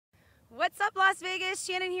What's up, Las Vegas?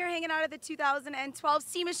 Shannon here, hanging out at the 2012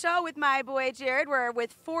 SEMA show with my boy Jared. We're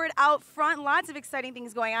with Ford out front. Lots of exciting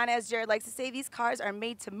things going on. As Jared likes to say, these cars are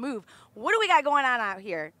made to move. What do we got going on out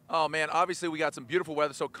here? Oh man, obviously we got some beautiful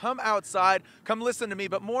weather, so come outside, come listen to me,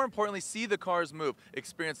 but more importantly, see the cars move.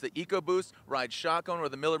 Experience the EcoBoost, ride shotgun or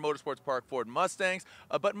the Miller Motorsports Park Ford Mustangs,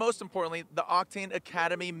 but most importantly, the Octane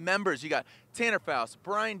Academy members. You got Tanner Faust,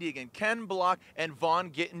 Brian Deegan, Ken Block, and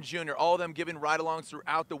Vaughn Gittin Jr., all of them giving ride-alongs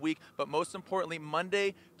throughout the week, but most importantly,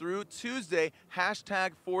 Monday through Tuesday,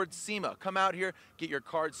 hashtag Ford SEMA. Come out here, get your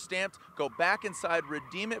card stamped, go back inside,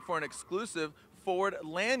 redeem it for an exclusive Ford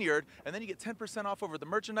lanyard, and then you get 10% off over the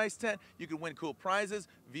merchandise tent. You can win cool prizes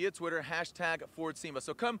via Twitter, hashtag Ford SEMA.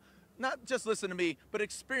 So come, not just listen to me, but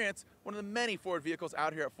experience one of the many Ford vehicles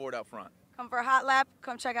out here at Ford out front. Come for a hot lap.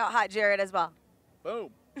 Come check out Hot Jared as well. Boom.